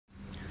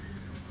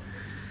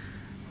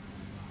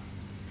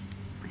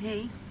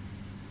Hey,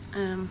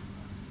 I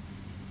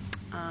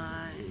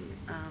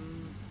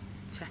am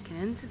checking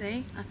in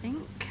today, I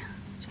think.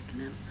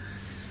 Checking in.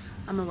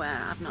 I'm aware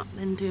I've not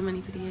been doing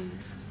many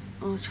videos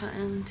or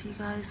chatting to you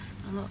guys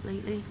a lot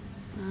lately.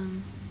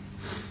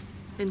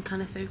 Been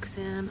kind of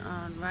focusing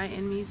on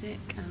writing music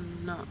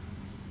and not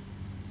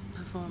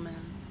performing.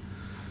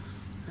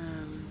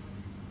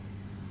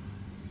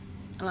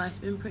 Life's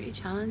been pretty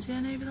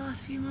challenging over the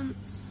last few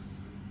months.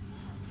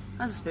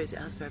 I suppose it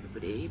has for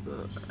everybody,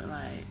 but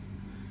like,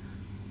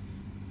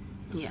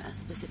 yeah,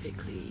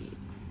 specifically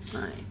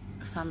like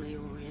family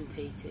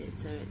orientated,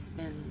 so it's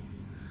been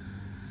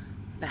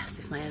best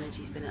if my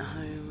energy's been at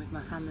home with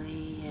my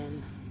family.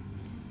 And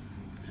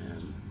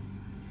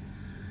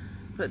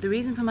but the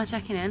reason for my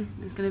checking in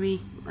is going to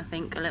be, I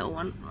think, a little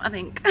one,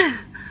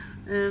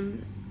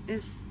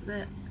 is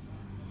that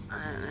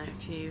I don't know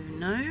if you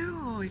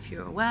know or if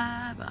you're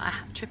aware, but I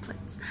have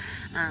triplets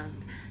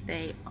and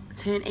they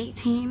turn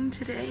 18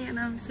 today and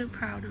I'm so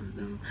proud of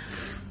them.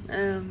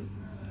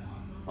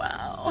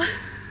 Wow.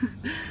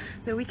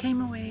 So we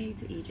came away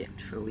to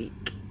Egypt for a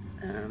week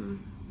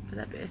for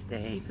their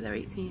birthday, for their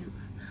 18th,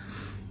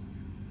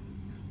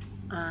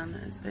 and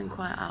it's been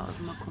quite out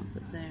of my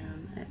comfort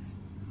zone.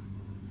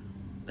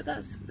 But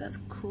that's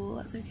cool,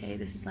 that's okay.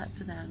 This is like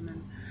for them,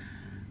 and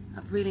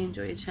I've really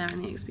enjoyed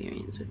sharing the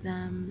experience with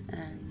them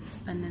and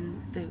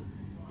spending the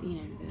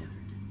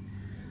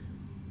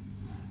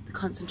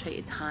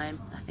concentrated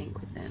time, I think,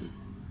 with them,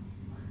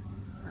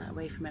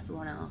 away from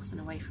everyone else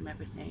and away from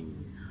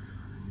everything.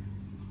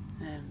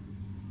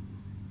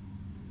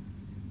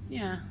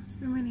 Yeah, it's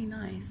been really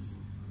nice.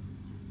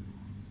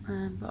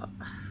 But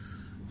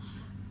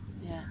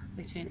yeah,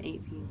 they turn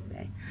 18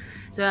 today.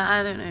 So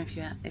I don't know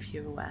if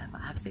you're aware,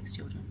 but I have 6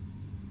 children,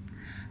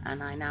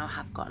 and I now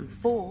have gotten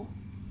 4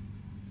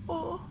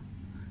 to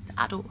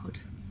adulthood.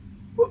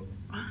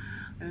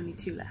 Only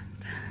 2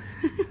 left.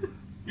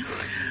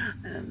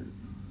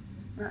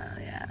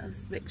 Yeah,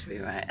 that's victory,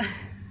 right?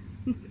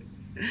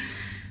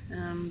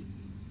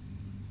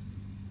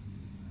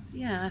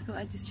 Yeah, I thought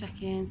I'd just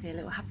check in, say a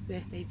little happy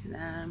birthday to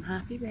them.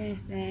 Happy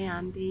birthday,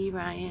 Andy,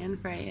 Ryan,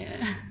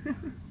 Freya.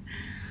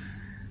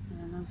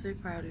 I'm so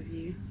proud of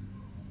you.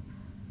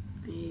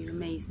 You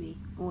amaze me,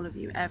 all of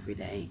you, every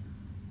day.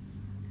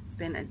 It's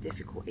been a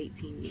difficult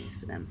 18 years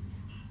for them.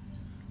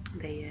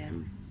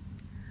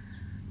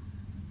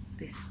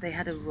 They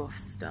had a rough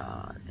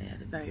start. They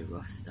had a very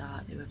rough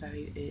start. They were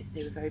very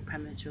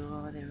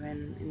premature. They were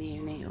in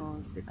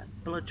neonatals. They've had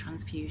blood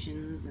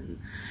transfusions, and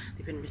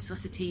they've been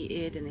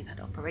resuscitated, and they've had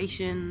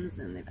operations,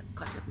 and they've had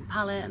cleft lip and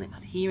palate, and they've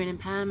had hearing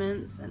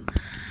impairments, and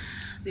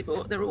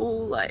they're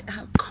all like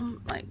have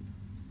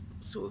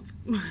sort of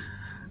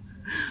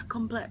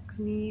complex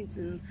needs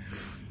and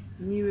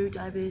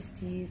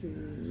neurodiversities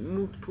and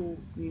multiple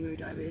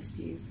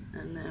neurodiversities,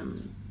 and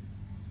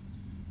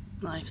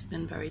life's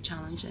been very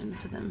challenging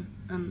for them,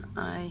 and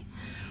I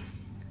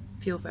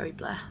feel very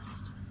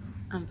blessed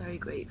and very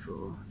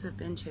grateful to have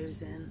been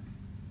chosen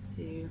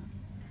to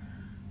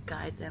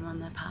guide them on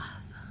their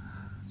path.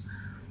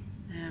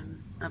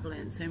 I've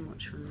learned so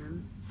much from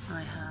them.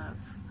 I have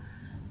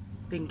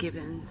been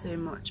given so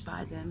much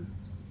by them,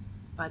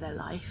 by their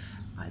life,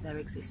 by their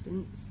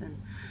existence,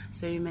 and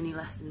so many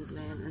lessons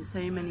learned and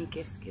so many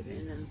gifts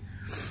given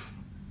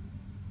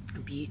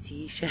and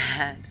beauty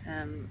shared.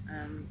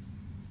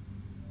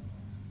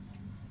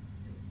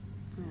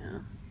 Yeah,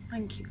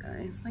 thank you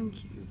guys,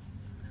 thank you.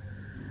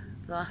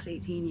 For the last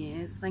 18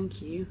 years,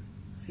 thank you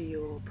for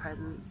your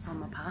presence on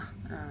my path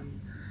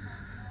and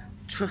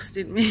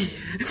trusting me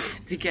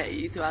to get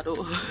you to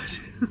adulthood.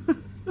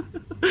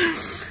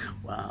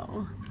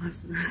 Wow,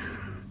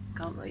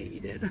 can't believe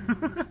you did.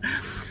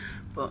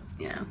 But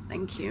yeah,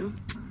 thank you.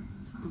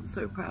 I'm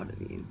so proud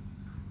of you.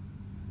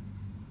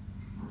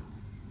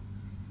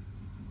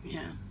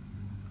 Yeah,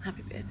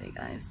 happy birthday,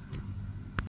 guys.